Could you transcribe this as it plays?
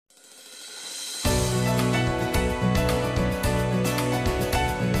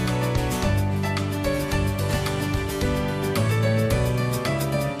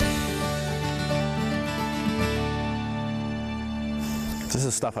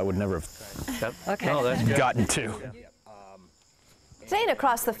is stuff I would never have Okay. gotten to. Today in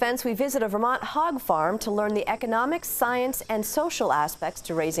Across the Fence, we visit a Vermont hog farm to learn the economics, science, and social aspects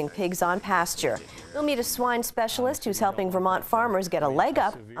to raising pigs on pasture. We'll meet a swine specialist who's helping Vermont farmers get a leg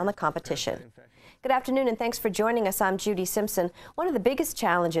up on the competition. Good afternoon and thanks for joining us. I'm Judy Simpson. One of the biggest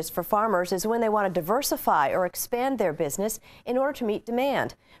challenges for farmers is when they want to diversify or expand their business in order to meet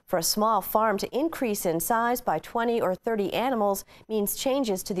demand. For a small farm to increase in size by 20 or 30 animals means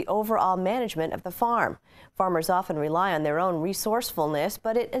changes to the overall management of the farm. Farmers often rely on their own resourcefulness,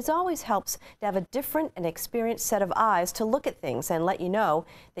 but it always helps to have a different and experienced set of eyes to look at things and let you know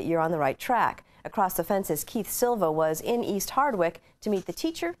that you're on the right track. Across the Fence's Keith Silva was in East Hardwick to meet the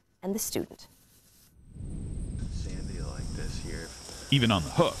teacher and the student. Even on the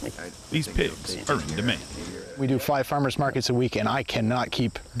hook, these pigs are in demand. We do 5 farmers markets a week, and I cannot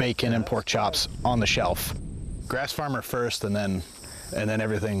keep bacon and pork chops on the shelf. Grass farmer first, and then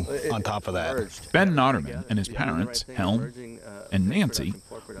everything on top of that. Ben Notterman and his parents, Helm and Nancy,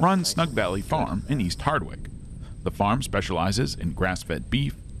 run Snug Valley Farm in East Hardwick. The farm specializes in grass-fed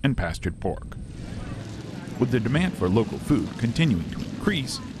beef and pastured pork. With the demand for local food continuing to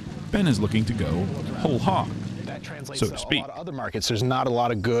increase, Ben is looking to go whole hog, so to speak. A lot of other markets, there's not a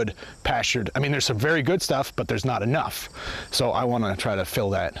lot of good pastured. I mean, there's some very good stuff, but there's not enough. So I want to try to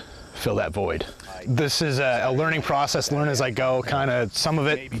fill that void. This is a learning process, learn as I go, kind of some of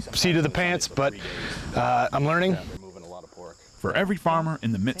it seat of the pants, but I'm learning. For every farmer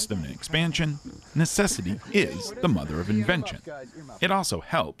in the midst of an expansion, necessity is the mother of invention. It also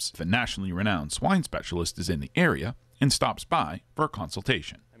helps if a nationally renowned swine specialist is in the area and stops by for a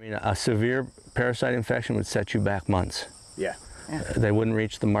consultation. I mean, a severe parasite infection would set you back months. Yeah. They wouldn't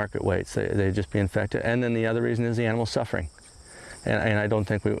reach the market weights. They'd just be infected. And then the other reason is the animal suffering. And I don't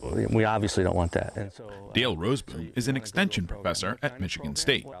think we obviously don't want that. And so, Dale Rosebery is an extension professor at Michigan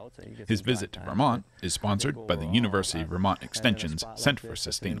State. His visit to Vermont is sponsored by the University of Vermont Extension's Center for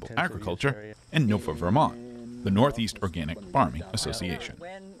Sustainable Agriculture and NOFA Vermont, the Northeast Organic Farming Association.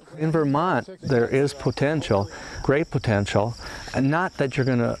 In Vermont, there is potential, great potential, and not that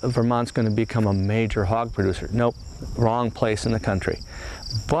Vermont's going to become a major hog producer. Nope, wrong place in the country.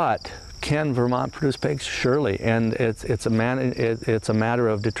 But can Vermont produce pigs? Surely, and it's a matter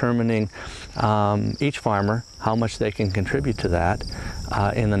of determining each farmer how much they can contribute to that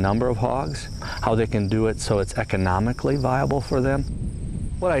in the number of hogs, how they can do it so it's economically viable for them.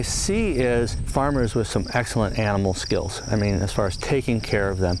 What I see is farmers with some excellent animal skills. I mean, as far as taking care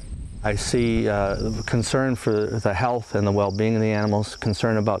of them. I see concern for the health and the well-being of the animals,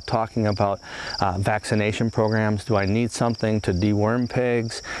 concern about talking about vaccination programs. Do I need something to deworm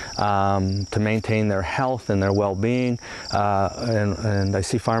pigs, to maintain their health and their well-being? And I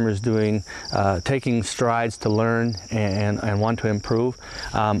see farmers taking strides to learn and want to improve.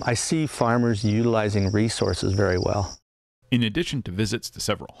 I see farmers utilizing resources very well. In addition to visits to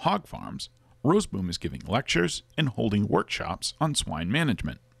several hog farms, Roseboom is giving lectures and holding workshops on swine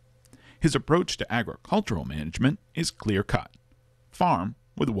management. His approach to agricultural management is clear-cut. Farm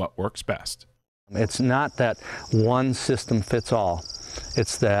with what works best. It's not that one system fits all.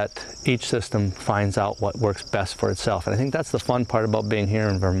 It's that each system finds out what works best for itself. And I think that's the fun part about being here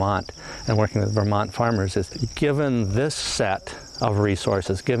in Vermont and working with Vermont farmers is given this set of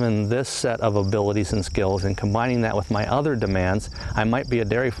resources, given this set of abilities and skills, and combining that with my other demands, I might be a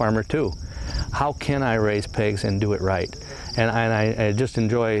dairy farmer too. How can I raise pigs and do it right? And I just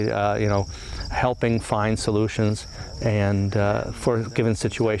enjoy, helping find solutions and for a given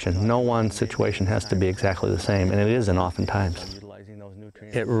situation. No one situation has to be exactly the same, and it isn't oftentimes.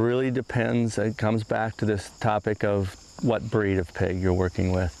 It really depends. It comes back to this topic of what breed of pig you're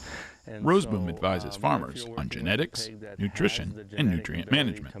working with. Roseboom advises farmers on genetics, nutrition, and nutrient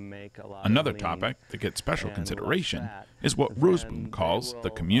management. Another topic that gets special consideration is what Roseboom calls the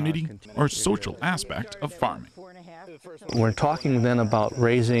community or social aspect of farming. We're talking then about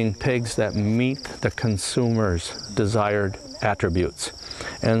raising pigs that meet the consumer's desired attributes.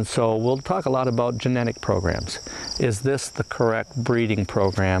 And so we'll talk a lot about genetic programs. Is this the correct breeding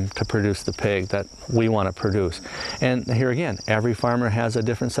program to produce the pig that we want to produce? And here again, every farmer has a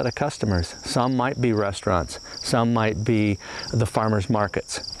different set of customers. Some might be restaurants, some might be the farmers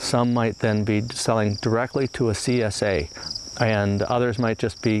markets, some might then be selling directly to a CSA, and others might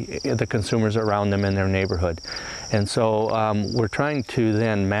just be the consumers around them in their neighborhood. And so we're trying to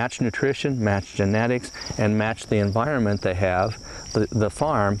then match nutrition, match genetics, and match the environment they have, the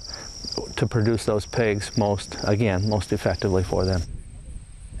farm, to produce those pigs most effectively for them.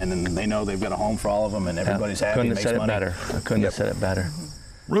 And then they know they've got a home for all of them, and everybody's happy. Couldn't have said it better. I couldn't have said it better.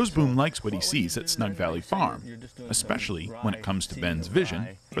 Roseboom likes what he sees at Snug Valley Farm, especially when it comes to Ben's vision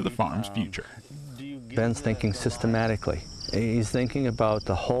for the farm's future. Ben's thinking systematically. He's thinking about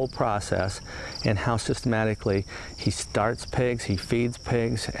the whole process and how systematically he starts pigs, he feeds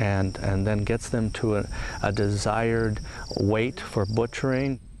pigs, and then gets them to a desired weight for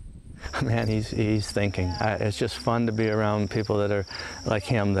butchering. Man, he's thinking. It's just fun to be around people that are like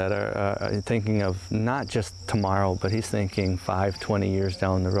him, that are thinking of not just tomorrow, but he's thinking 5, 20 years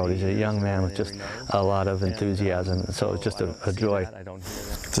down the road. He's a young man with just a lot of enthusiasm, so it's just a joy.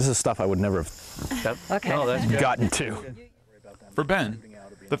 This is stuff I would never have gotten to. For Ben,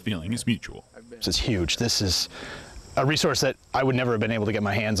 the feeling is mutual. This is huge. This is a resource that I would never have been able to get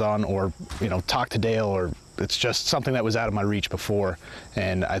my hands on, or talk to Dale, or it's just something that was out of my reach before,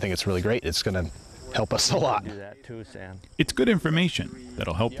 and I think it's really great. It's going to help us a lot. It's good information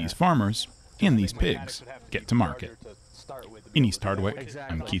that'll help these farmers and these pigs get to market. In East Hardwick,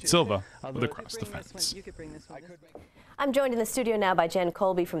 I'm Keith Silva with Across the Fence. I'm joined in the studio now by Jen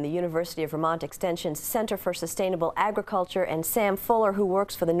Colby from the University of Vermont Extension's Center for Sustainable Agriculture, and Sam Fuller, who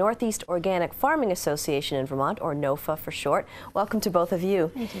works for the Northeast Organic Farming Association in Vermont, or NOFA for short. Welcome to both of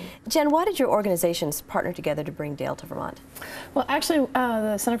you. Thank you. Jen, why did your organizations partner together to bring Dale to Vermont? Well, actually,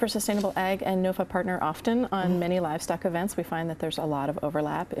 the Center for Sustainable Ag and NOFA partner often on many livestock events. We find that there's a lot of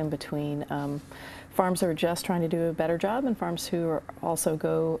overlap in between farms who are just trying to do a better job and farms who are also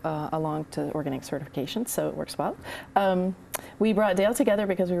go along to organic certification, so it works well. We brought Dale together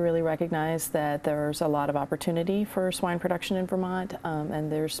because we really recognize that there's a lot of opportunity for swine production in Vermont,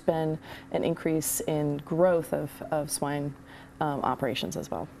 and there's been an increase in growth of swine operations as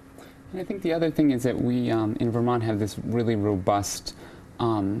well. And I think the other thing is that we in Vermont have this really robust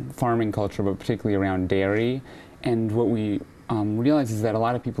farming culture, but particularly around dairy, and what we realize is that a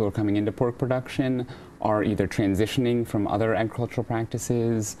lot of people who are coming into pork production are either transitioning from other agricultural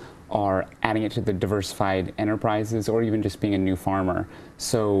practices, are adding it to the diversified enterprises, or even just being a new farmer.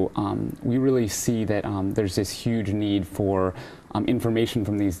 So we really see that there's this huge need for information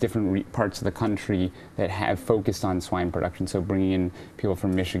from these different parts of the country that have focused on swine production. So bringing in people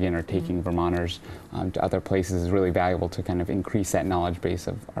from Michigan or taking Vermonters to other places is really valuable to kind of increase that knowledge base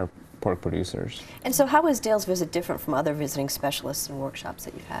of our pork producers. And so how is Dale's visit different from other visiting specialists and workshops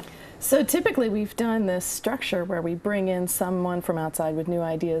that you've had? So typically we've done this structure where we bring in someone from outside with new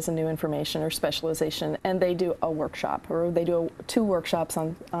ideas and new information or specialization, and they do a workshop, or they do 2 workshops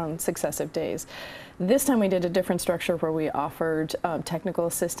on successive days. This time we did a different structure where we offered technical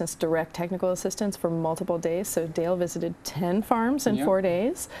assistance, direct technical assistance for multiple days. So Dale visited 10 farms in 4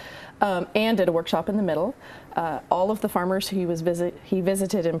 days and did a workshop in the middle. All of the farmers he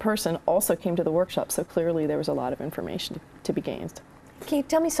visited in person also came to the workshop, so clearly there was a lot of information to be gained. Can you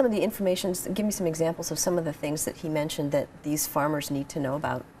tell me some of the information, give me some examples of some of the things that he mentioned that these farmers need to know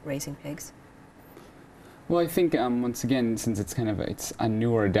about raising pigs? Well, I think once again, since it's a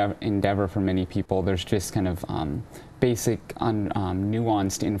newer endeavor for many people, there's just kind of basic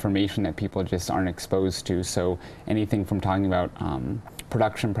nuanced information that people just aren't exposed to. So anything from talking about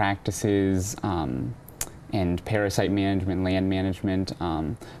production practices, and parasite management, land management,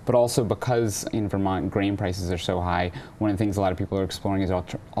 but also because in Vermont grain prices are so high, one of the things a lot of people are exploring is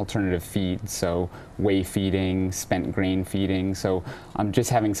alternative feeds, so whey feeding, spent grain feeding. So just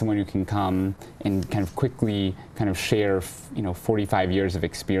having someone who can come and kind of quickly share 45 years of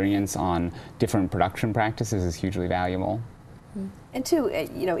experience on different production practices is hugely valuable. And two,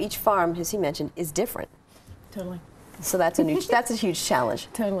 each farm, as he mentioned, is different. Totally. So that's a huge challenge.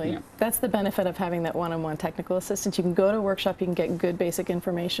 Totally. Yeah. That's the benefit of having that one-on-one technical assistance. You can go to a workshop, you can get good basic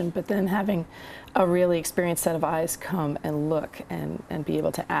information, but then having a really experienced set of eyes come and look and be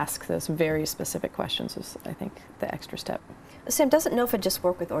able to ask those very specific questions is, I think, the extra step. Sam, doesn't NOFA just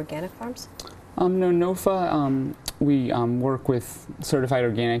work with organic farms? No, NOFA, we work with certified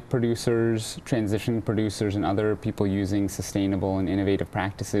organic producers, transition producers, and other people using sustainable and innovative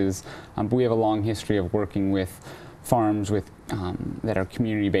practices. But we have a long history of working with farms that are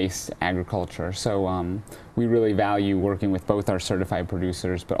community-based agriculture. So we really value working with both our certified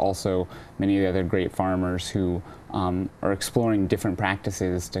producers, but also many of the other great farmers who are exploring different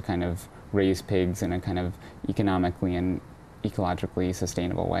practices to kind of raise pigs in a kind of economically and ecologically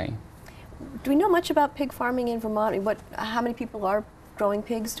sustainable way. Do we know much about pig farming in Vermont? How many people are growing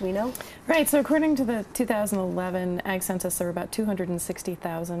pigs, do we know? Right, so according to the 2011 Ag Census, there were about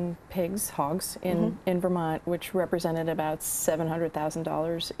 260,000 pigs, hogs, in Vermont, which represented about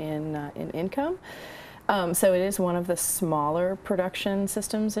 $700,000 in income. So it is one of the smaller production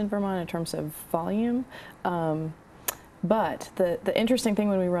systems in Vermont in terms of volume. But the interesting thing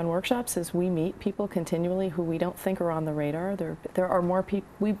when we run workshops is we meet people continually who we don't think are on the radar. There are more people,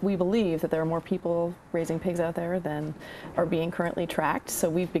 we believe that there are more people raising pigs out there than are being currently tracked. So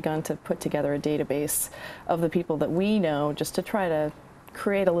we've begun to put together a database of the people that we know just to try to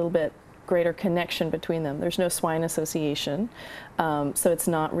create a little bit greater connection between them. There's no swine association, so it's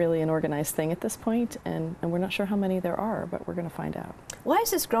not really an organized thing at this point, and we're not sure how many there are, but we're going to find out. Why is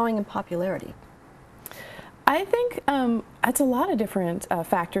this growing in popularity? I think it's a lot of different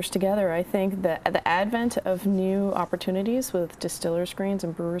factors together. I think that the advent of new opportunities with distillers' grains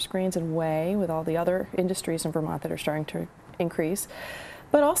and brewers' grains and whey, with all the other industries in Vermont that are starting to increase,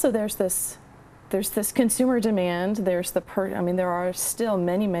 but also there's this consumer demand. There's there are still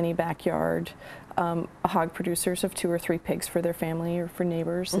many backyard hog producers of 2 or 3 pigs for their family or for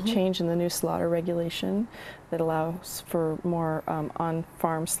neighbors. The change in the new slaughter regulation that allows for more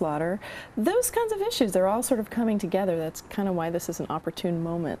on-farm slaughter. Those kinds of issues, they're all sort of coming together. That's kind of why this is an opportune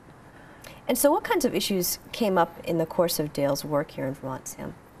moment. And so what kinds of issues came up in the course of Dale's work here in Vermont,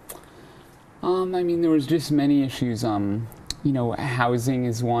 Sam? I mean, there was just many issues. You know, housing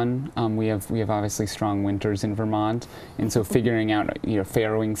is one. We have obviously strong winters in Vermont, and so figuring out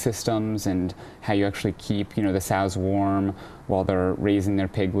farrowing systems and how you actually keep the sows warm while they're raising their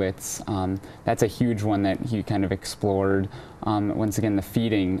piglets. That's a huge one that he kind of explored. Once again, the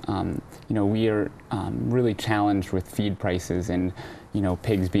feeding. We are really challenged with feed prices, and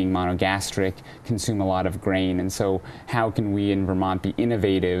pigs being monogastric consume a lot of grain, and so how can we in Vermont be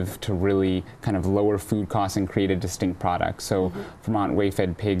innovative to really kind of lower food costs and create a distinct product? So Vermont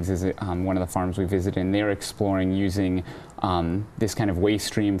Whey-Fed Pigs is one of the farms we visited, and they're exploring using this kind of waste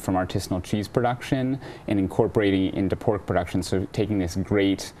stream from artisanal cheese production and incorporating it into pork production. So taking this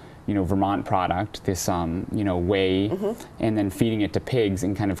great Vermont product, this whey, and then feeding it to pigs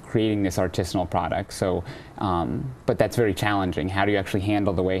and kind of creating this artisanal product. So, but that's very challenging. How do you actually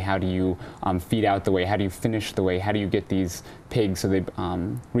handle the whey? How do you feed out the whey? How do you finish the whey? How do you get these pigs so they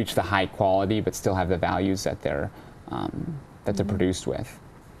reach the high quality but still have the values that they're produced with?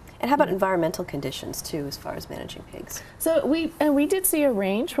 And how about environmental conditions too, as far as managing pigs? So we did see a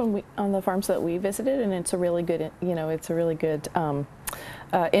range on the farms that we visited, and it's a really good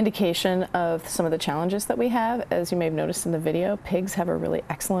indication of some of the challenges that we have. As you may have noticed in the video, pigs have a really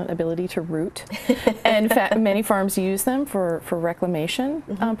excellent ability to root. And in fact, many farms use them for reclamation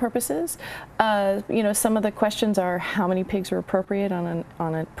purposes. Some of the questions are how many pigs are appropriate on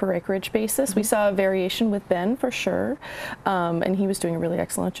a per acreage basis. We saw a variation with Ben for sure, and he was doing a really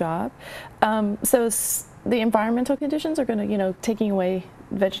excellent job. So the environmental conditions are going to, taking away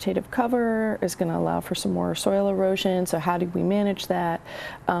vegetative cover is going to allow for some more soil erosion. So how do we manage that?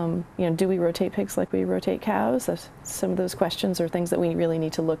 Do we rotate pigs like we rotate cows? Some of those questions are things that we really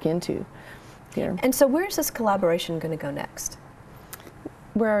need to look into here. And so where's this collaboration going to go next?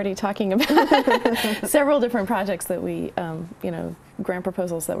 We're already talking about several different projects that we, grant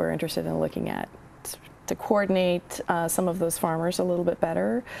proposals that we're interested in looking at to coordinate some of those farmers a little bit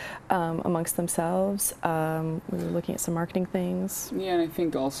better amongst themselves. We were looking at some marketing things. Yeah, and I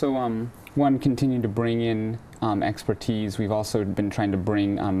think also one, continue to bring in expertise. We've also been trying to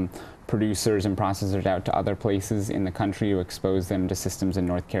bring producers and processors out to other places in the country to expose them to systems in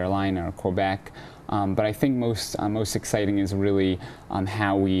North Carolina or Quebec. But I think most exciting is really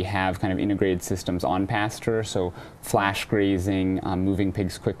how we have kind of integrated systems on pasture, so flash grazing, moving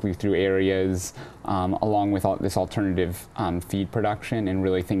pigs quickly through areas, along with this alternative feed production, and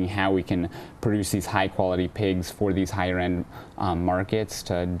really thinking how we can produce these high-quality pigs for these higher-end markets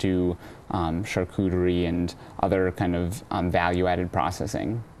to do charcuterie and other kind of value-added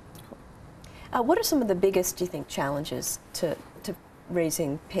processing. What are some of the biggest, do you think, challenges to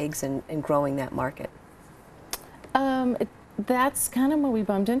raising pigs and growing that market? That's kind of what we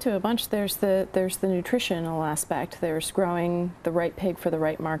bumped into a bunch. There's the nutritional aspect. There's growing the right pig for the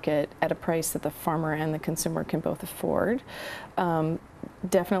right market at a price that the farmer and the consumer can both afford.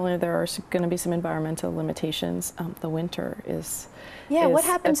 Definitely there are going to be some environmental limitations. The winter is what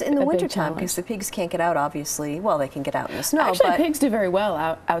happens in the wintertime? Because the pigs can't get out, obviously. Well, they can get out in the snow. Actually, pigs do very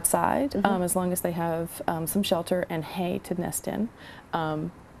well outside, as long as they have some shelter and hay to nest in.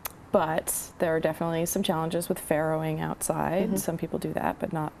 But there are definitely some challenges with farrowing outside. Some people do that,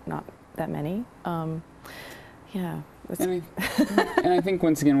 but not that many. Yeah. And I think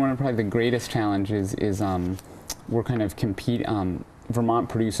once again, one of probably the greatest challenges is we're kind of Vermont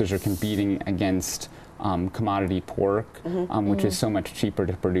producers are competing against commodity pork, which is so much cheaper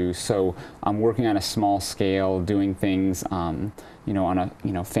to produce. So working on a small scale, doing things you know, on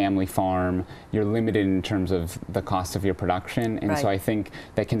a family farm, you're limited in terms of the cost of your production, and so I think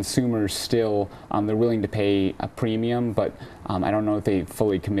that consumers still they're willing to pay a premium, but I don't know if they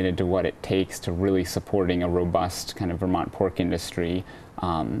fully committed to what it takes to really supporting a robust kind of Vermont pork industry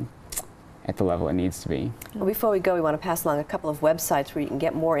at the level it needs to be. Well, before we go, we want to pass along a couple of websites where you can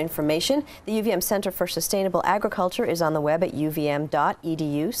get more information. The UVM Center for Sustainable Agriculture is on the web at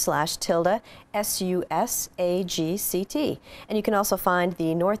uvm.edu/tilde/SUSAGCT. And you can also find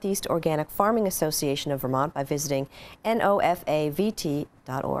the Northeast Organic Farming Association of Vermont by visiting nofavt.org.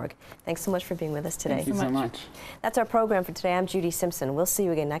 Thanks so much for being with us today. Thank you so much. That's our program for today. I'm Judy Simpson. We'll see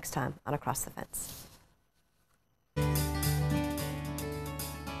you again next time on Across the Fence.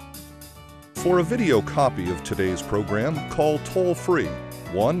 For a video copy of today's program, call toll-free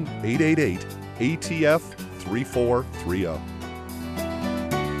 1-888-ATF-3430.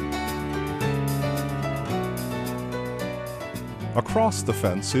 Across the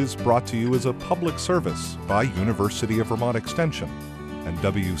Fence is brought to you as a public service by University of Vermont Extension and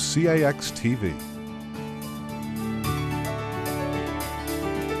WCAX-TV.